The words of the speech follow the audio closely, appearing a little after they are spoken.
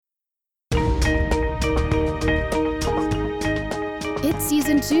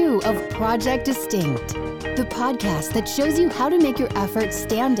Season 2 of Project Distinct, the podcast that shows you how to make your efforts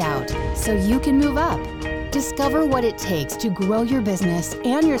stand out so you can move up. Discover what it takes to grow your business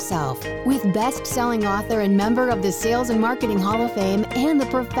and yourself with best-selling author and member of the Sales and Marketing Hall of Fame and the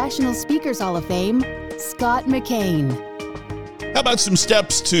Professional Speakers Hall of Fame, Scott McKain. How about some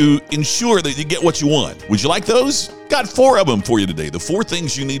steps to ensure that you get what you want? Would you like those? Got 4 of them for you today. The 4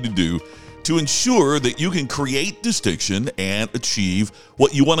 things you need to do to ensure that you can create distinction and achieve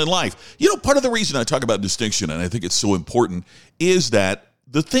what you want in life. You know, part of the reason I talk about distinction, and I think it's so important, is that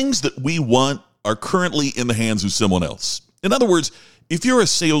the things that we want are currently in the hands of someone else. In other words, if you're a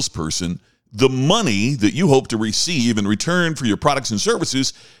salesperson, the money that you hope to receive in return for your products and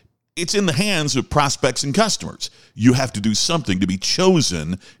services, it's in the hands of prospects and customers. You have to do something to be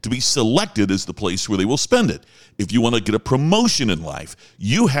chosen, to be selected as the place where they will spend it. If you want to get a promotion in life,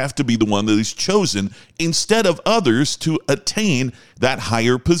 you have to be the one that is chosen instead of others to attain that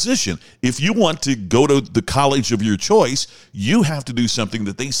higher position. If you want to go to the college of your choice, you have to do something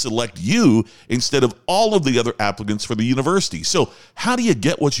that they select you instead of all of the other applicants for the university. So how do you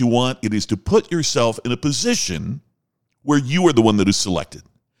get what you want? It is to put yourself in a position where you are the one that is selected.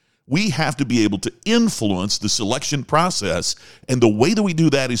 We have to be able to influence the selection process, and the way that we do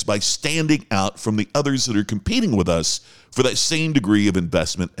that is by standing out from the others that are competing with us for that same degree of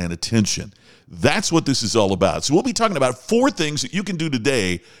investment and attention. That's what this is all about. So we'll be talking about 4 things that you can do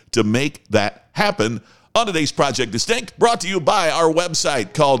today to make that happen on today's Project Distinct, brought to you by our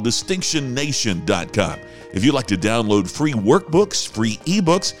website called DistinctionNation.com. If you'd like to download free workbooks, free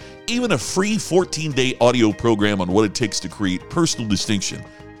ebooks, even a free 14-day audio program on what it takes to create personal distinction,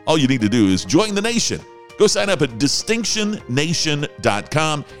 all you need to do is join the nation. Go sign up at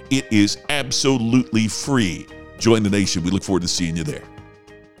DistinctionNation.com. It is absolutely free. Join the nation. We look forward to seeing you there.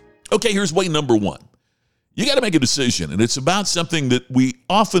 Okay, here's way number 1. You got to make a decision, and it's about something that we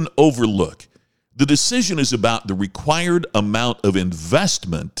often overlook. The decision is about the required amount of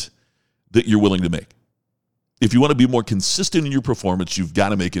investment that you're willing to make. If you want to be more consistent in your performance, you've got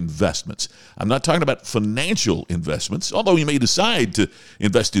to make investments. I'm not talking about financial investments, although you may decide to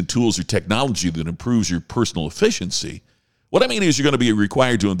invest in tools or technology that improves your personal efficiency. What I mean is you're going to be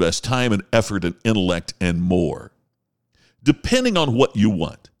required to invest time and effort and intellect and more. Depending on what you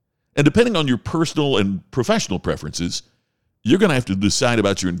want, and depending on your personal and professional preferences, you're going to have to decide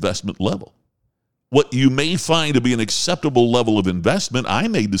about your investment level. What you may find to be an acceptable level of investment, I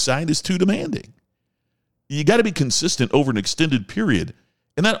may decide is too demanding. You got to be consistent over an extended period,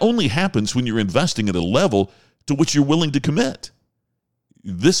 and that only happens when you're investing at a level to which you're willing to commit.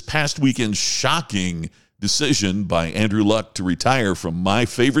 This past weekend's shocking decision by Andrew Luck to retire from my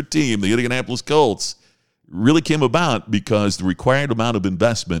favorite team, the Indianapolis Colts, really came about because the required amount of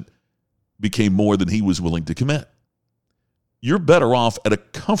investment became more than he was willing to commit. You're better off at a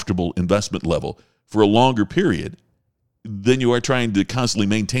comfortable investment level for a longer period than you are trying to constantly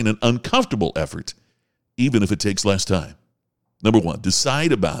maintain an uncomfortable effort, even if it takes less time. Number 1,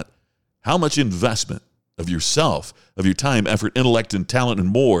 decide about how much investment of yourself, of your time, effort, intellect, and talent, and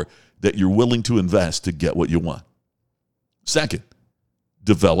more that you're willing to invest to get what you want. Second,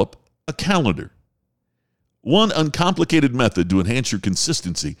 develop a calendar. One uncomplicated method to enhance your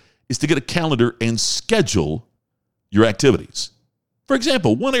consistency is to get a calendar and schedule your activities. For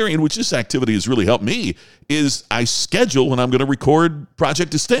example, one area in which this activity has really helped me is I schedule when I'm going to record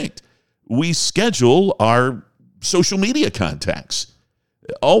Project Distinct. We schedule our social media contacts.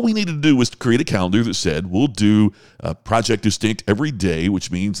 All we needed to do was to create a calendar that said we'll do Project Distinct every day, which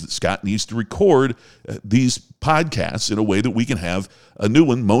means that Scott needs to record these podcasts in a way that we can have a new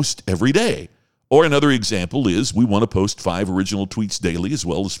one most every day. Or another example is we want to post 5 original tweets daily as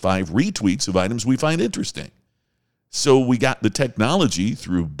well as 5 retweets of items we find interesting. So we got the technology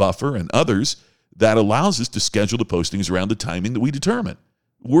through Buffer and others that allows us to schedule the postings around the timing that we determine.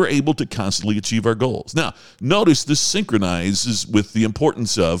 We're able to constantly achieve our goals. Now, notice this synchronizes with the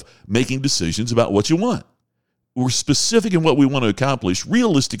importance of making decisions about what you want. We're specific in what we want to accomplish,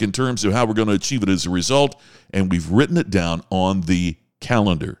 realistic in terms of how we're going to achieve it as a result, and we've written it down on the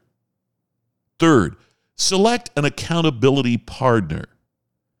calendar. Third, select an accountability partner.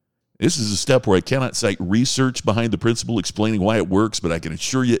 This is a step where I cannot cite research behind the principle explaining why it works, but I can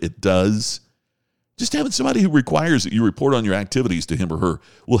assure you it does. Just having somebody who requires that you report on your activities to him or her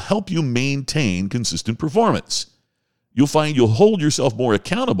will help you maintain consistent performance. You'll find you'll hold yourself more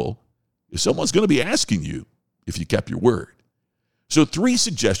accountable if someone's going to be asking you if you kept your word. So 3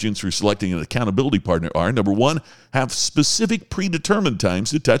 suggestions for selecting an accountability partner are, number 1, have specific predetermined times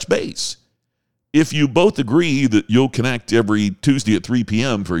to touch base. If you both agree that you'll connect every Tuesday at 3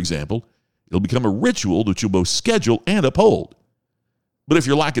 p.m., for example, it'll become a ritual that you'll both schedule and uphold. But if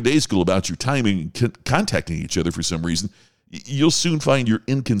you're lackadaisical about your timing and contacting each other for some reason, you'll soon find you're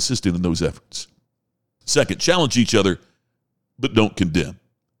inconsistent in those efforts. Second, challenge each other, but don't condemn.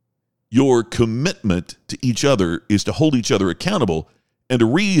 Your commitment to each other is to hold each other accountable and to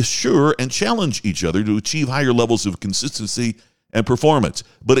reassure and challenge each other to achieve higher levels of consistency and performance.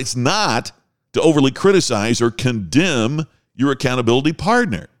 But it's not to overly criticize or condemn your accountability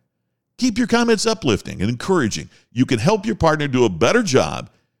partner. Keep your comments uplifting and encouraging. You can help your partner do a better job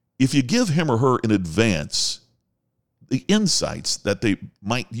if you give him or her in advance the insights that they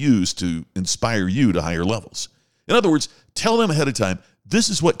might use to inspire you to higher levels. In other words, tell them ahead of time, this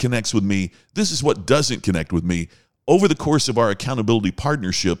is what connects with me, this is what doesn't connect with me. Over the course of our accountability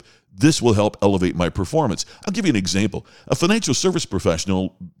partnership, this will help elevate my performance. I'll give you an example. A financial service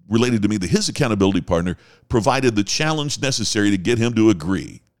professional related to me that his accountability partner provided the challenge necessary to get him to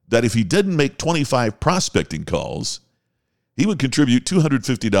agree that if he didn't make 25 prospecting calls, he would contribute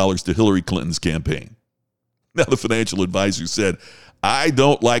 $250 to Hillary Clinton's campaign. Now, the financial advisor said, I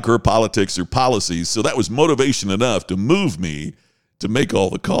don't like her politics or policies, so that was motivation enough to move me to make all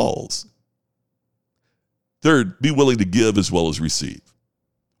the calls. Third, be willing to give as well as receive.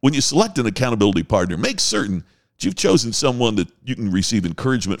 When you select an accountability partner, make certain that you've chosen someone that you can receive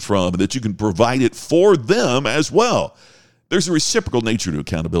encouragement from and that you can provide it for them as well. There's a reciprocal nature to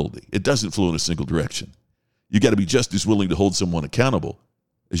accountability. It doesn't flow in a single direction. You got to be just as willing to hold someone accountable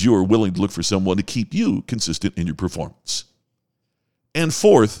as you are willing to look for someone to keep you consistent in your performance. And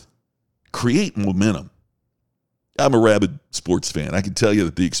fourth, create momentum. I'm a rabid sports fan. I can tell you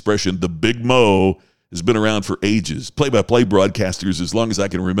that the expression, the Big Mo, has been around for ages. Play-by-play broadcasters, as long as I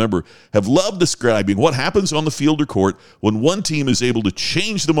can remember, have loved describing what happens on the field or court when one team is able to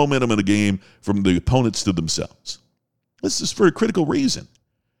change the momentum in a game from the opponents to themselves. This is for a critical reason.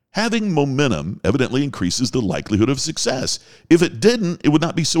 Having momentum evidently increases the likelihood of success. If it didn't, it would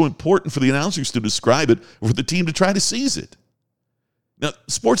not be so important for the announcers to describe it or for the team to try to seize it. Now,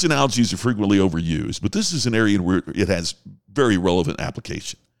 sports analogies are frequently overused, but this is an area where it has very relevant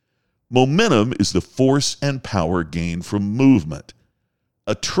application. Momentum is the force and power gained from movement.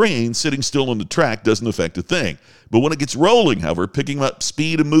 A train sitting still on the track doesn't affect a thing. But when it gets rolling, however, picking up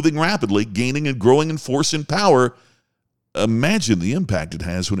speed and moving rapidly, gaining and growing in force and power, imagine the impact it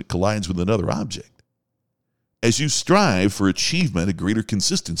has when it collides with another object. As you strive for achievement and greater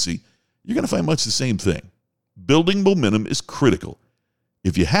consistency, you're going to find much the same thing. Building momentum is critical.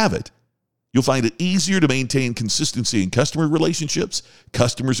 If you have it, you'll find it easier to maintain consistency in customer relationships.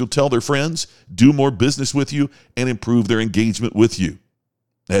 Customers will tell their friends, do more business with you, and improve their engagement with you.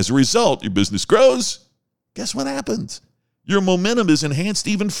 As a result, your business grows. Guess what happens? Your momentum is enhanced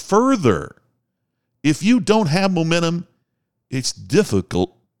even further. If you don't have momentum, it's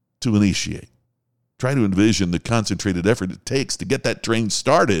difficult to initiate. Try to envision the concentrated effort it takes to get that train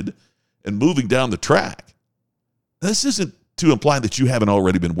started and moving down the track. This isn't to imply that you haven't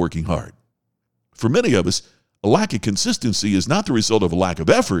already been working hard. For many of us, a lack of consistency is not the result of a lack of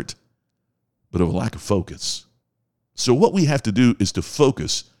effort, but of a lack of focus. So what we have to do is to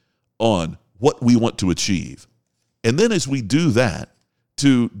focus on what we want to achieve. And then as we do that,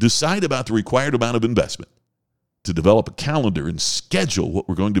 to decide about the required amount of investment, to develop a calendar and schedule what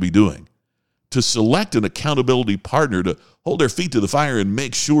we're going to be doing, to select an accountability partner to hold their feet to the fire and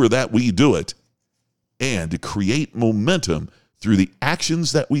make sure that we do it, and to create momentum through the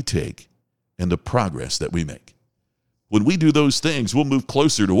actions that we take and the progress that we make. When we do those things, we'll move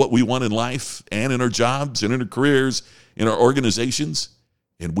closer to what we want in life and in our jobs and in our careers, in our organizations,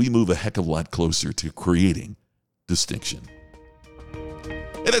 and we move a heck of a lot closer to creating distinction.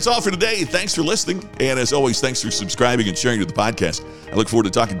 And that's all for today. Thanks for listening. And as always, thanks for subscribing and sharing to the podcast. I look forward to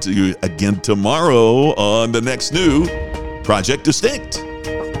talking to you again tomorrow on the next new Project Distinct.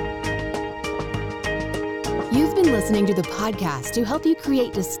 You've been listening to the podcast to help you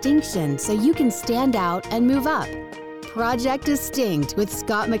create distinction so you can stand out and move up. Project Distinct with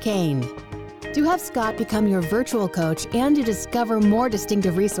Scott McKain. To have Scott become your virtual coach and to discover more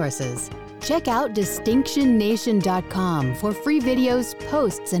distinctive resources, check out DistinctionNation.com for free videos,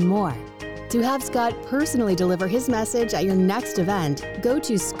 posts, and more. To have Scott personally deliver his message at your next event, go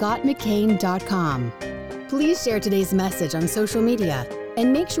to ScottMcKain.com. Please share today's message on social media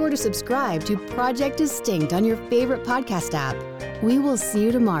and make sure to subscribe to Project Distinct on your favorite podcast app. We will see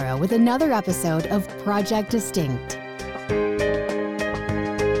you tomorrow with another episode of Project Distinct.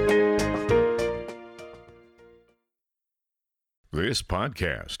 This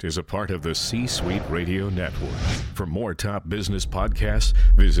podcast is a part of the C-Suite Radio Network. For more top business podcasts,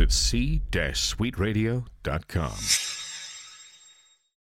 visit c-suiteradio.com.